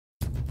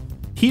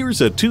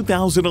Here's a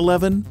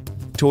 2011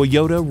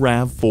 Toyota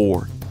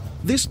RAV4.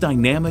 This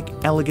dynamic,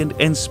 elegant,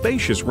 and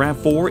spacious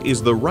RAV4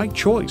 is the right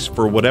choice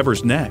for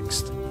whatever's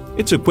next.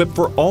 It's equipped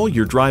for all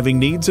your driving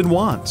needs and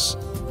wants.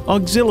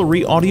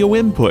 Auxiliary audio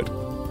input,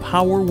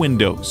 power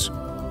windows,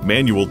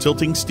 manual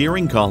tilting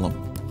steering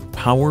column,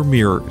 power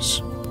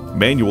mirrors,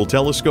 manual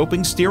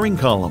telescoping steering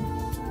column,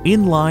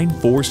 inline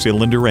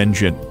 4-cylinder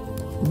engine,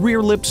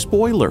 rear lip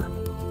spoiler,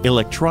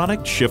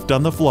 electronic shift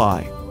on the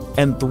fly,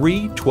 and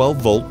 3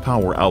 12-volt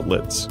power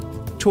outlets.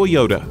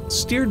 Toyota,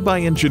 steered by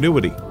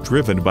ingenuity,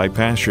 driven by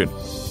passion.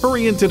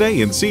 Hurry in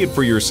today and see it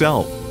for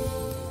yourself.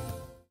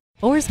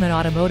 Ourisman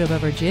Automotive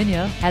of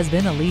Virginia has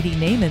been a leading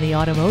name in the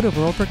automotive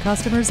world for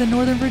customers in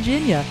Northern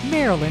Virginia,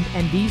 Maryland,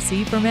 and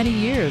D.C. for many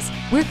years.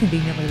 We're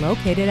conveniently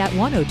located at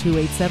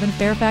 10287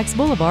 Fairfax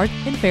Boulevard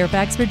in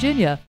Fairfax, Virginia.